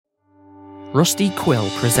Rusty Quill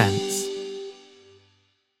presents.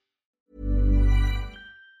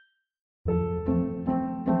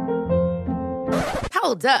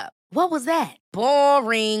 Hold up. What was that?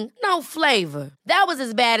 Boring. No flavor. That was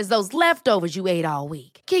as bad as those leftovers you ate all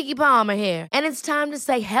week. Keke Palmer here, and it's time to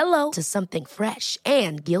say hello to something fresh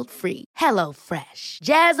and guilt-free. Hello Fresh.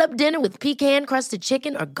 Jazz up dinner with pecan-crusted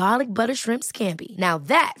chicken or garlic butter shrimp scampi. Now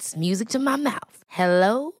that's music to my mouth.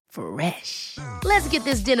 Hello Fresh. Let's get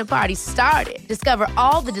this dinner party started. Discover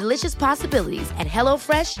all the delicious possibilities at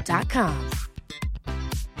hellofresh.com.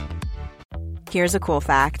 Here's a cool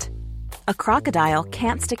fact. A crocodile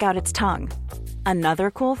can't stick out its tongue.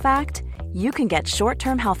 Another cool fact, you can get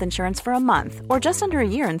short-term health insurance for a month or just under a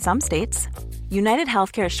year in some states. United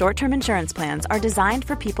Healthcare short-term insurance plans are designed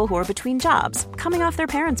for people who are between jobs, coming off their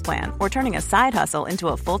parents' plan, or turning a side hustle into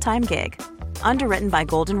a full-time gig. Underwritten by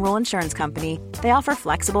Golden Rule Insurance Company, they offer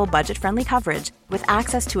flexible, budget-friendly coverage with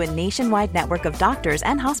access to a nationwide network of doctors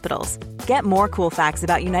and hospitals. Get more cool facts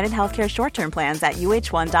about United Healthcare short-term plans at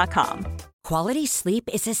uh1.com. Quality sleep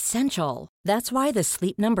is essential. That's why the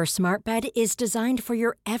Sleep Number Smart Bed is designed for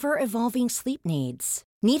your ever-evolving sleep needs.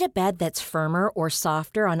 Need a bed that's firmer or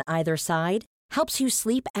softer on either side? Helps you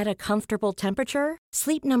sleep at a comfortable temperature?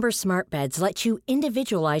 Sleep Number Smart Beds let you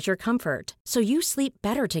individualize your comfort, so you sleep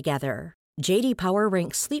better together. J.D. Power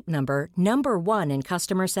ranks Sleep Number number 1 in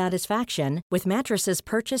customer satisfaction with mattresses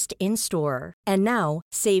purchased in-store. And now,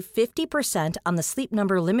 save 50% on the Sleep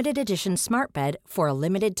Number Limited Edition Smart Bed for a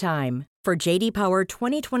limited time. For J.D. Power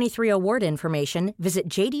 2023 award information, visit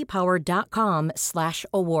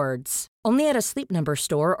jdpower.com/awards. Only at a Sleep Number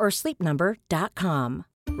store or sleepnumber.com.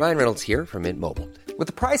 Ryan Reynolds here from Mint Mobile. With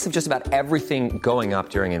the price of just about everything going up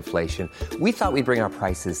during inflation, we thought we'd bring our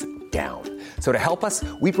prices down. So to help us,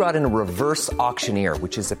 we brought in a reverse auctioneer,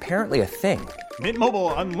 which is apparently a thing. Mint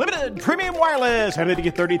Mobile Unlimited Premium Wireless. How to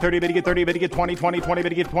get 30, 30, bit to get 30, bit to get 20, 20, 20, bit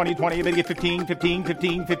to get 20, 20, bit to get 15, 15,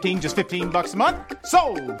 15, 15, just $15 a month?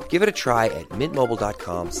 Sold! Give it a try at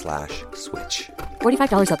mintmobile.com/switch.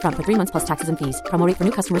 $45 up front for 3 months plus taxes and fees. Promo rate for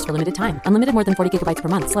new customers for limited time. Unlimited more than 40 gigabytes per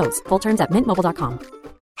month. Slows full terms at mintmobile.com.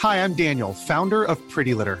 Hi, I'm Daniel, founder of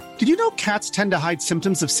Pretty Litter. Did you know cats tend to hide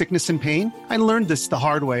symptoms of sickness and pain? I learned this the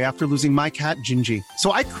hard way after losing my cat, Gingy.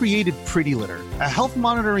 So I created Pretty Litter, a health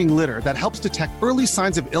monitoring litter that helps detect early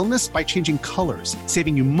signs of illness by changing colors,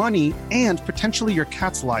 saving you money and potentially your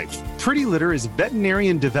cat's life. Pretty Litter is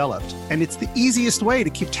veterinarian developed, and it's the easiest way to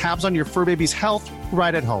keep tabs on your fur baby's health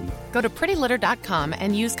right at home. Go to prettylitter.com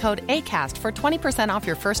and use code ACAST for 20% off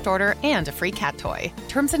your first order and a free cat toy.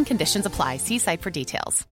 Terms and conditions apply. See site for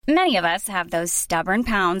details. Many of us have those stubborn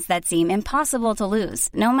pounds that seem impossible to lose,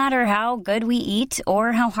 no matter how good we eat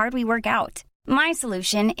or how hard we work out. My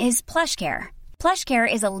solution is PlushCare.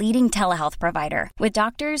 PlushCare is a leading telehealth provider with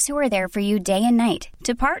doctors who are there for you day and night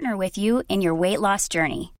to partner with you in your weight loss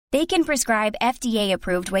journey. They can prescribe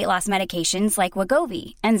FDA-approved weight loss medications like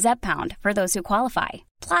Wegovy and Zepbound for those who qualify.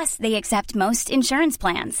 Plus, they accept most insurance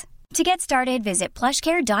plans. To get started, visit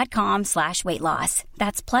plushcare.com/weightloss.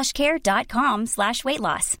 That's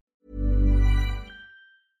plushcare.com/weightloss.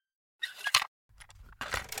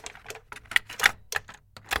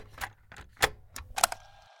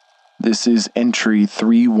 This is entry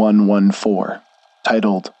 3114,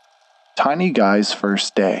 titled Tiny Guy's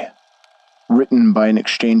First Day, written by an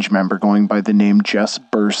exchange member going by the name Jess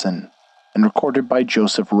Burson, and recorded by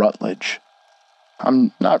Joseph Rutledge.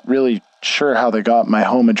 I'm not really sure how they got my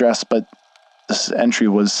home address, but this entry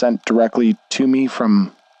was sent directly to me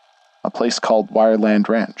from a place called Wireland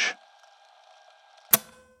Ranch.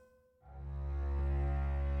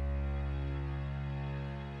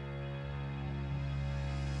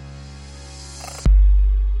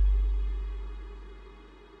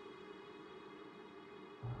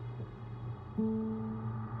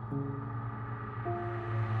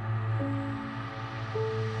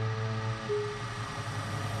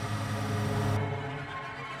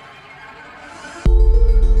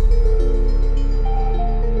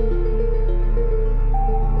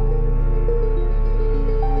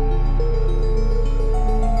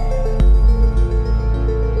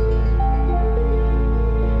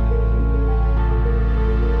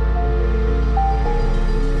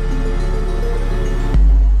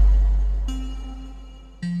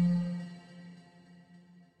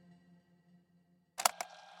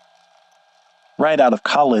 Right out of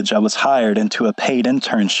college, I was hired into a paid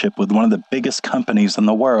internship with one of the biggest companies in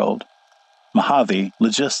the world, Mojave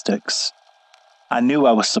Logistics. I knew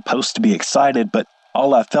I was supposed to be excited, but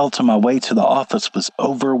all I felt on my way to the office was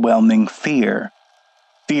overwhelming fear.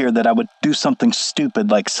 Fear that I would do something stupid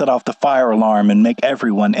like set off the fire alarm and make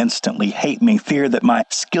everyone instantly hate me. Fear that my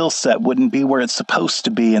skill set wouldn't be where it's supposed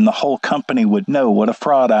to be and the whole company would know what a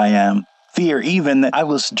fraud I am. Fear even that I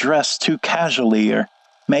was dressed too casually or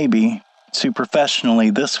maybe too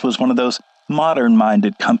professionally. This was one of those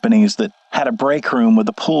modern-minded companies that had a break room with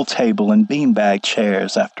a pool table and beanbag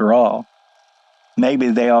chairs after all. Maybe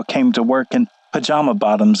they all came to work in pajama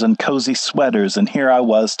bottoms and cozy sweaters, and here I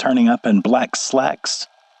was turning up in black slacks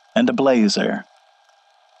and a blazer.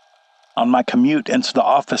 On my commute into the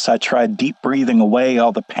office, I tried deep breathing away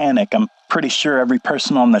all the panic. I'm pretty sure every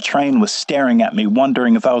person on the train was staring at me,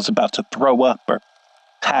 wondering if I was about to throw up or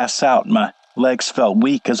pass out. My legs felt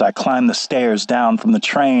weak as I climbed the stairs down from the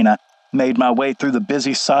train. I made my way through the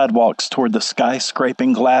busy sidewalks toward the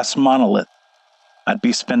skyscraping glass monolith. I'd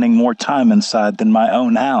be spending more time inside than my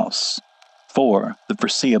own house for the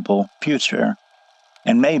foreseeable future,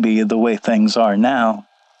 and maybe the way things are now,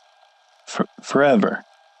 forever.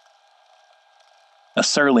 A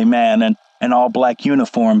surly man in an all-black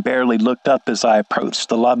uniform barely looked up as I approached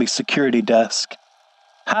the lobby security desk.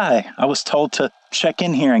 "Hi, I was told to check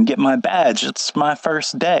in here and get my badge. It's my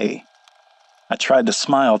first day." I tried to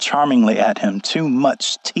smile charmingly at him. Too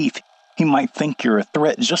much teeth. He might think you're a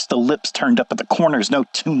threat. Just the lips turned up at the corners. No,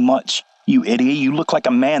 too much. You idiot. You look like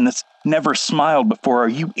a man that's never smiled before. Are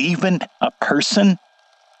you even a person?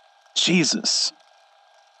 Jesus.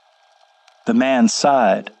 The man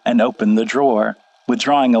sighed and opened the drawer,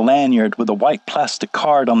 withdrawing a lanyard with a white plastic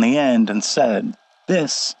card on the end, and said,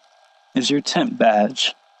 "This is your temp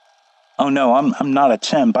badge." "Oh no, I'm not a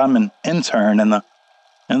temp. I'm an intern in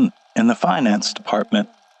the finance department."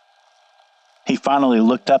 He finally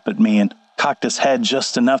looked up at me and cocked his head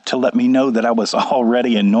just enough to let me know that I was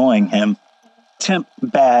already annoying him. "Temp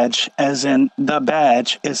badge, as in the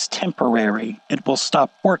badge, is temporary. It will stop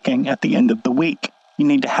working at the end of the week. You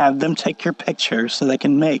need to have them take your picture so they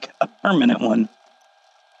can make a permanent one."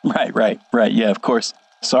 Right. Yeah, of course.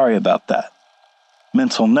 Sorry about that.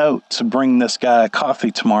 Mental note to bring this guy a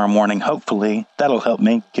coffee tomorrow morning. Hopefully, that'll help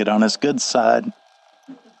me get on his good side.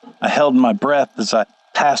 I held my breath as I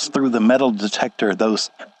passed through the metal detector. Those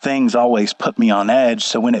things always put me on edge,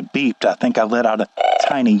 so when it beeped, I think I let out a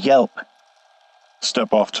tiny yelp.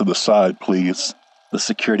 "Step off to the side, please," the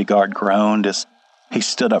security guard groaned as he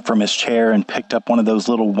stood up from his chair and picked up one of those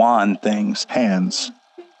little wand things. "Hands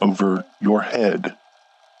over your head."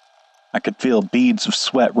 I could feel beads of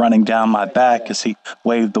sweat running down my back as he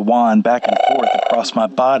waved the wand back and forth across my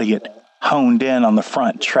body. It honed in on the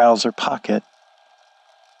front trouser pocket.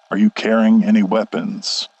 "Are you carrying any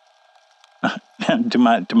weapons?" Do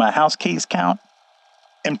my house keys count?"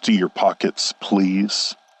 "Empty your pockets,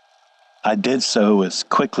 please." I did so as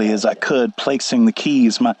quickly as I could, placing the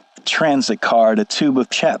keys, my transit card, a tube of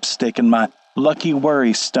chapstick, and my lucky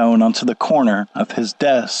worry stone onto the corner of his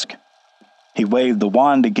desk. He waved the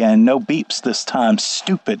wand again. No beeps this time.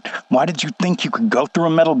 "Stupid. Why did you think you could go through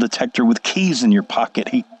a metal detector with keys in your pocket?"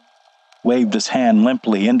 He waved his hand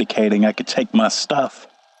limply, indicating I could take my stuff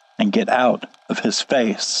and get out of his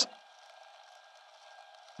face.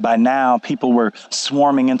 By now, people were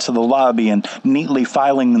swarming into the lobby and neatly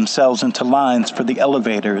filing themselves into lines for the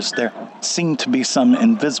elevators. There seemed to be some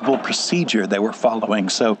invisible procedure they were following,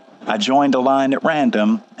 so I joined a line at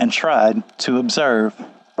random and tried to observe.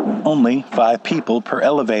 Only 5 people per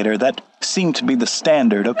elevator. That seemed to be the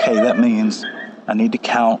standard. Okay, that means I need to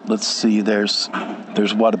count. Let's see, there's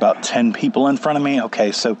what, about 10 people in front of me?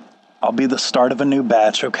 Okay, so I'll be the start of a new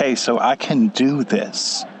batch. Okay, so I can do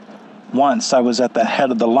this. Once I was at the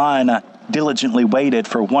head of the line, I diligently waited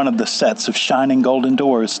for one of the sets of shining golden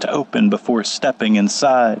doors to open before stepping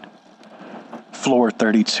inside. Floor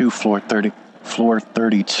 32, floor 30, floor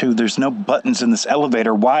 32. There's no buttons in this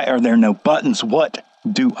elevator. Why are there no buttons? What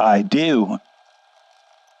do I do?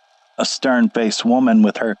 A stern-faced woman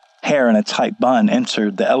with her hair in a tight bun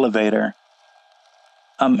entered the elevator.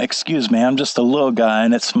 Excuse me, I'm just a little guy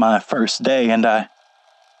and it's my first day, and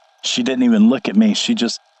She didn't even look at me. She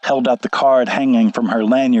just held out the card hanging from her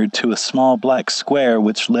lanyard to a small black square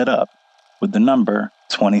which lit up with the number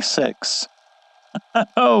 26.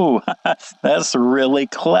 Oh, that's really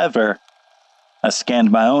clever. I scanned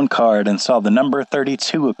my own card and saw the number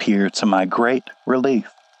 32 appear to my great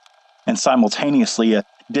relief. And simultaneously, a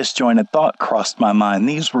disjointed thought crossed my mind.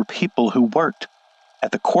 These were people who worked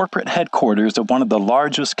at the corporate headquarters of one of the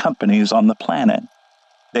largest companies on the planet.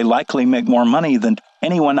 They likely make more money than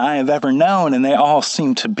anyone I have ever known, and they all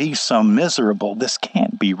seem to be so miserable. This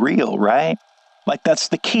can't be real, right? Like, that's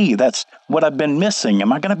the key. That's what I've been missing.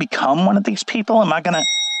 Am I going to become one of these people?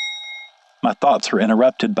 My thoughts were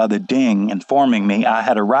interrupted by the ding informing me I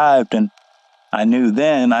had arrived, and I knew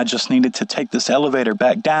then I just needed to take this elevator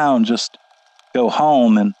back down, just go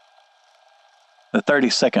home, and the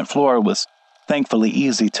 32nd floor was thankfully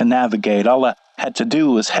easy to navigate. All I had to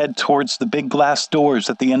do was head towards the big glass doors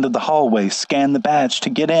at the end of the hallway, scan the badge to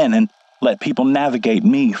get in, and let people navigate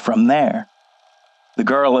me from there. The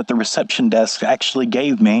girl at the reception desk actually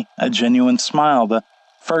gave me a genuine smile, the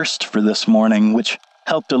first for this morning, which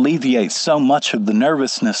helped alleviate so much of the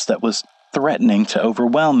nervousness that was threatening to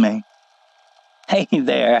overwhelm me. Hey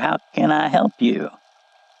there, how can I help you?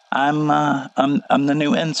 I'm the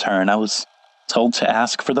new intern. I was told to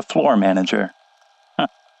ask for the floor manager.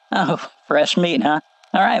 Oh, fresh meat, huh?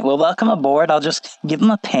 All right, well, welcome aboard. I'll just give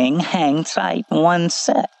him a ping. Hang tight 1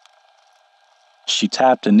 sec. She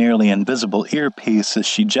tapped a nearly invisible earpiece as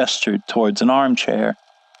she gestured towards an armchair.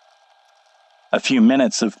 A few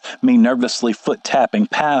minutes of me nervously foot-tapping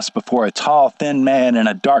passed before a tall, thin man in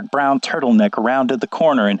a dark brown turtleneck rounded the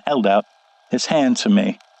corner and held out his hand to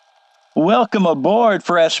me. Welcome aboard,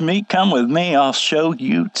 fresh meat. Come with me. I'll show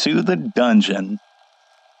you to the dungeon.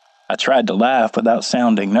 I tried to laugh without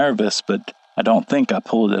sounding nervous, but I don't think I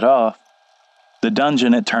pulled it off. The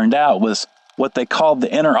dungeon, it turned out, was what they called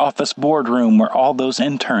the inner office boardroom where all those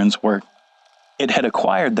interns worked. It had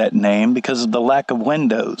acquired that name because of the lack of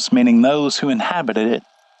windows, meaning those who inhabited it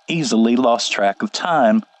easily lost track of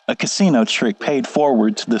time, a casino trick paid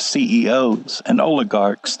forward to the CEOs and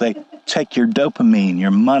oligarchs. They take your dopamine,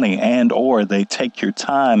 your money, and or they take your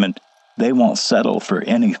time, and they won't settle for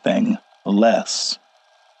anything less.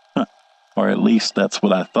 Or at least that's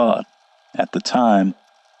what I thought at the time.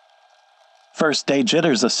 First day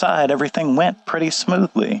jitters aside, everything went pretty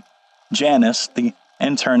smoothly. Janice, the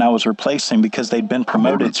intern I was replacing because they'd been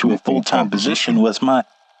promoted to a full-time position, was my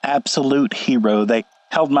absolute hero. They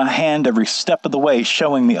held my hand every step of the way,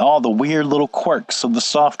 showing me all the weird little quirks of the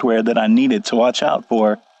software that I needed to watch out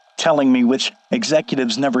for, telling me which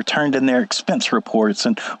executives never turned in their expense reports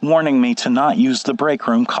and warning me to not use the break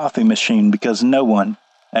room coffee machine because no one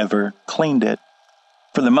ever cleaned it.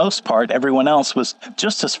 For the most part, everyone else was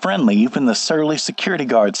just as friendly. Even the surly security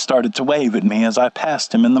guard started to wave at me as I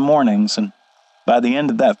passed him in the mornings, and by the end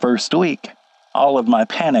of that first week, all of my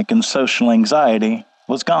panic and social anxiety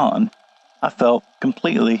was gone. I felt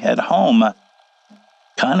completely at home. I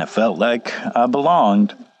kind of felt like I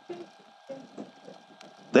belonged.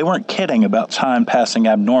 They weren't kidding about time passing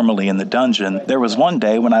abnormally in the dungeon. There was one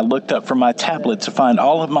day when I looked up from my tablet to find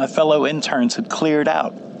all of my fellow interns had cleared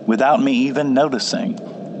out without me even noticing.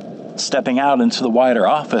 Stepping out into the wider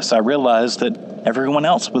office, I realized that everyone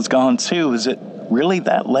else was gone too. Is it really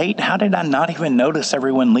that late? How did I not even notice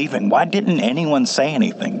everyone leaving? Why didn't anyone say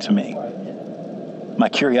anything to me? My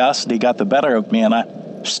curiosity got the better of me, and I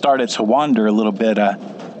started to wander a little bit. I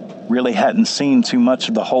really hadn't seen too much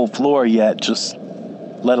of the whole floor yet, just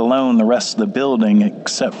let alone the rest of the building,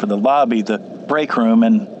 except for the lobby, the break room,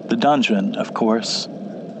 and the dungeon, of course.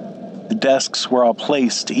 The desks were all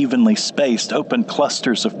placed, evenly spaced, open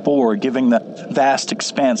clusters of 4, giving the vast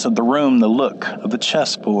expanse of the room the look of a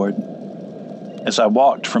chessboard. As I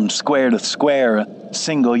walked from square to square, a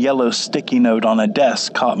single yellow sticky note on a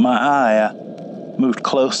desk caught my eye. I moved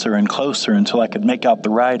closer and closer until I could make out the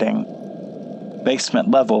writing.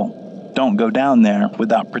 Basement level, don't go down there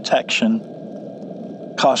without protection.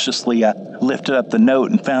 Cautiously, I lifted up the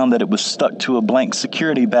note and found that it was stuck to a blank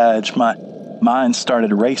security badge. My mind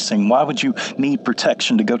started racing. Why would you need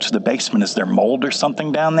protection to go to the basement? Is there mold or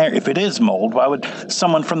something down there? If it is mold, why would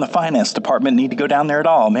someone from the finance department need to go down there at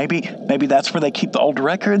all? Maybe that's where they keep the old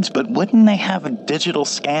records, but wouldn't they have digital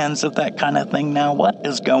scans of that kind of thing now? What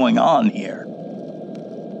is going on here?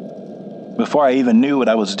 Before I even knew what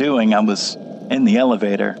I was doing, I was in the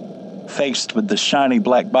elevator. Faced with the shiny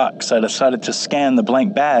black box, I decided to scan the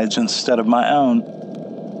blank badge instead of my own.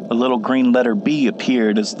 A little green letter B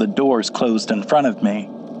appeared as the doors closed in front of me.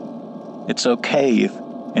 It's okay. If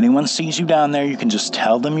anyone sees you down there, you can just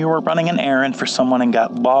tell them you were running an errand for someone and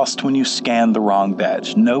got lost when you scanned the wrong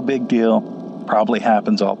badge. No big deal. Probably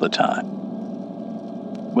happens all the time.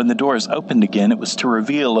 When the doors opened again, it was to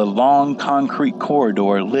reveal a long concrete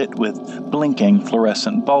corridor lit with blinking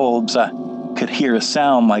fluorescent bulbs. I could hear a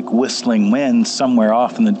sound like whistling wind somewhere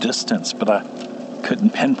off in the distance, but I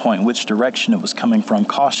couldn't pinpoint which direction it was coming from.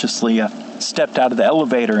 Cautiously, I stepped out of the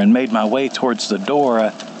elevator and made my way towards the door.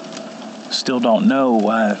 I still don't know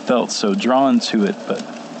why I felt so drawn to it, but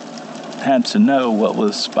had to know what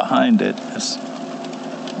was behind it.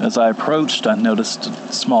 As I approached, I noticed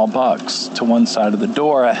a small box to one side of the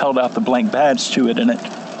door. I held out the blank badge to it, and it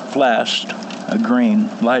flashed a green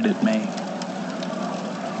light at me.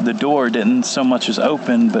 The door didn't so much as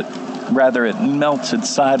open, but Rather, it melted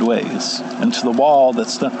sideways into the wall.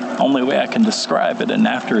 That's the only way I can describe it. And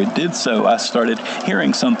after it did so, I started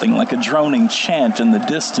hearing something like a droning chant in the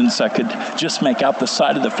distance. I could just make out the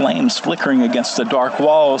side of the flames flickering against the dark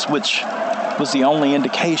walls, which was the only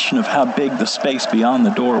indication of how big the space beyond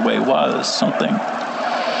the doorway was. Something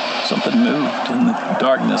moved in the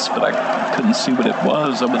darkness, but I couldn't see what it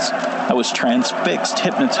was. I was transfixed,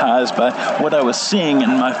 hypnotized by what I was seeing,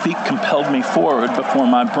 and my feet compelled me forward before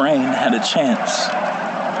my brain had a chance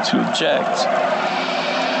to object.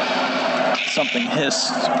 Something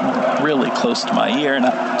hissed really close to my ear, and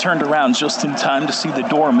I turned around just in time to see the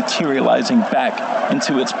door materializing back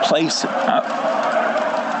into its place.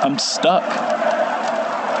 I'm stuck.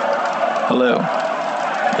 Hello?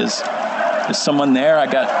 Is someone there? I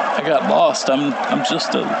got lost. I'm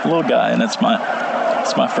just a little guy, and it's my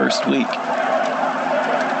first week.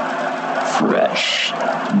 Fresh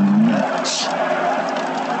meat.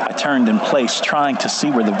 I turned in place, trying to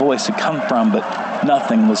see where the voice had come from, but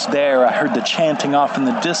nothing was there. I heard the chanting off in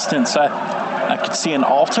the distance. I could see an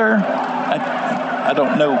altar. I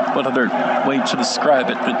don't know what other way to describe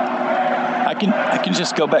it, but I can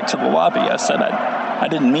just go back to the lobby. I said I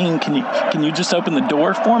didn't mean. Can you just open the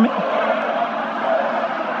door for me?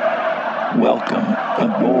 Welcome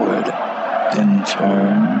aboard,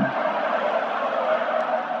 intern.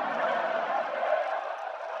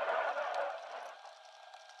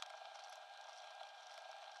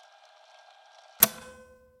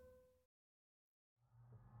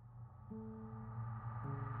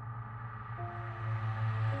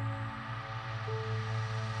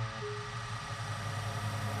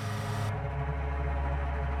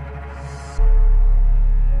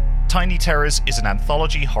 Tiny Terrors is an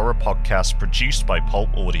anthology horror podcast produced by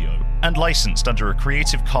Pulp Audio and licensed under a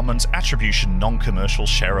Creative Commons Attribution Non-Commercial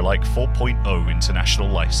Share-alike 4.0 international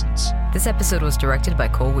license. This episode was directed by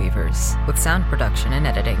Cole Weavers, with sound production and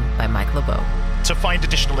editing by Mike LeBeau. To find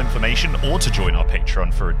additional information or to join our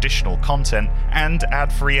Patreon for additional content and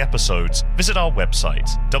ad-free episodes, visit our website,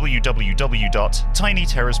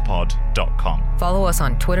 www.tinyterrorspod.com. Follow us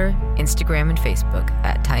on Twitter, Instagram, and Facebook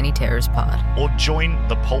at Tiny Terrors Pod. Or join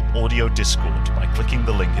the Pulp Audio Discord by clicking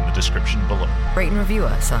the link in the description below. Rate and review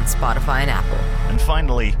us on Spotify and Apple. And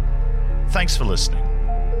finally, thanks for listening.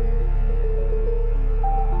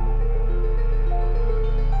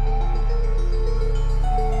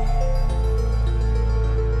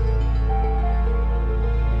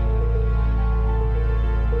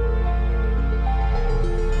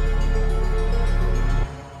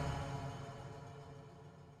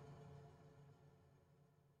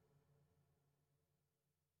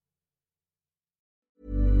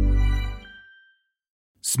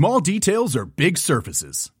 Small details are big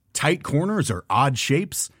surfaces. Tight corners are odd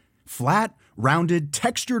shapes. Flat, rounded,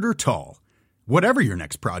 textured, or tall. Whatever your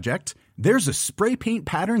next project, there's a spray paint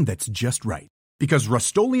pattern that's just right. Because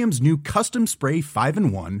Rust-Oleum's new Custom Spray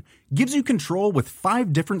 5-in-1 gives you control with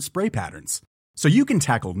 5 different spray patterns. So you can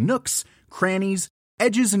tackle nooks, crannies,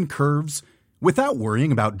 edges, and curves without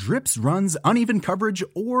worrying about drips, runs, uneven coverage,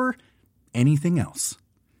 or anything else.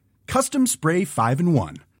 Custom Spray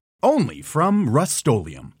 5-in-1. Only from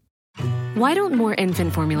Rust-Oleum. Why don't more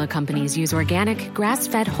infant formula companies use organic,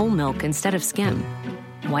 grass-fed whole milk instead of skim?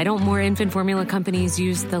 Why don't more infant formula companies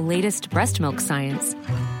use the latest breast milk science?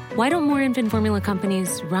 Why don't more infant formula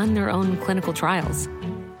companies run their own clinical trials?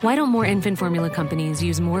 Why don't more infant formula companies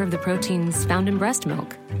use more of the proteins found in breast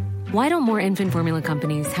milk? Why don't more infant formula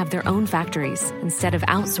companies have their own factories instead of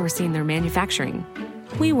outsourcing their manufacturing?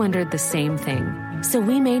 We wondered the same thing. So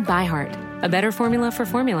we made ByHeart, a better formula for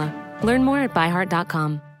formula. Learn more at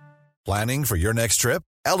byheart.com. Planning for your next trip?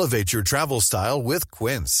 Elevate your travel style with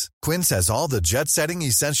Quince. Quince has all the jet-setting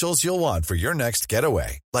essentials you'll want for your next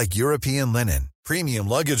getaway, like European linen, premium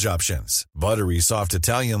luggage options, buttery soft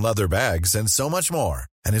Italian leather bags, and so much more.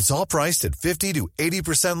 And it's all priced at 50 to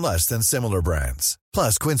 80% less than similar brands.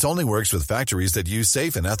 Plus, Quince only works with factories that use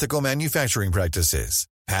safe and ethical manufacturing practices.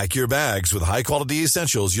 Pack your bags with high-quality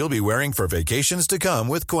essentials you'll be wearing for vacations to come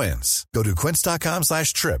with Quince. Go to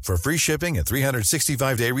quince.com/trip for free shipping and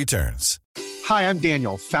 365-day returns. Hi, I'm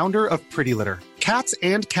Daniel, founder of Pretty Litter. Cats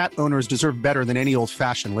and cat owners deserve better than any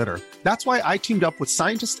old-fashioned litter. That's why I teamed up with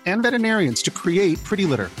scientists and veterinarians to create Pretty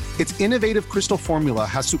Litter. Its innovative crystal formula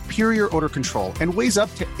has superior odor control and weighs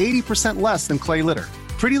up to 80% less than clay litter.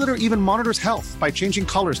 Pretty Litter even monitors health by changing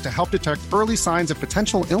colors to help detect early signs of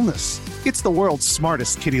potential illness. It's the world's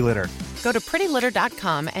smartest kitty litter. Go to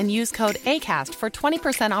prettylitter.com and use code ACAST for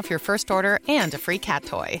 20% off your first order and a free cat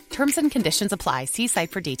toy. Terms and conditions apply. See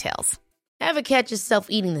site for details. Ever catch yourself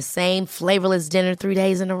eating the same flavorless dinner 3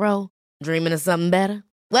 days in a row? Dreaming of something better?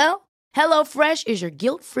 Well, HelloFresh is your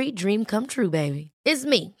guilt-free dream come true, baby. It's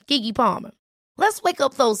me, Keke Palmer. Let's wake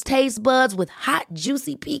up those taste buds with hot,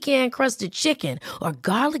 juicy pecan-crusted chicken or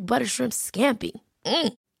garlic butter shrimp scampi.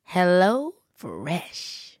 Hello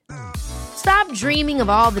Fresh. Stop dreaming of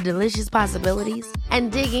all the delicious possibilities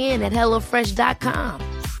and dig in at HelloFresh.com.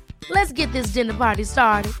 Let's get this dinner party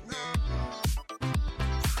started.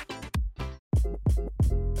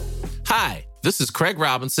 Hi, this is Craig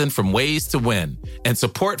Robinson from Ways to Win, and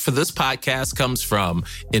support for this podcast comes from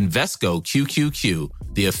Invesco QQQ,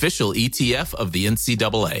 the official ETF of the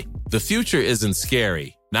NCAA. The future isn't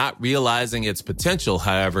scary. Not realizing its potential,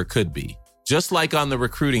 however, could be. Just like on the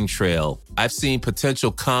recruiting trail, I've seen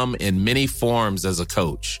potential come in many forms as a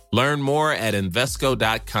coach. Learn more at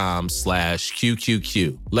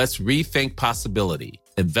Invesco.com/QQQ. Let's rethink possibility.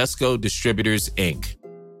 Invesco Distributors, Inc.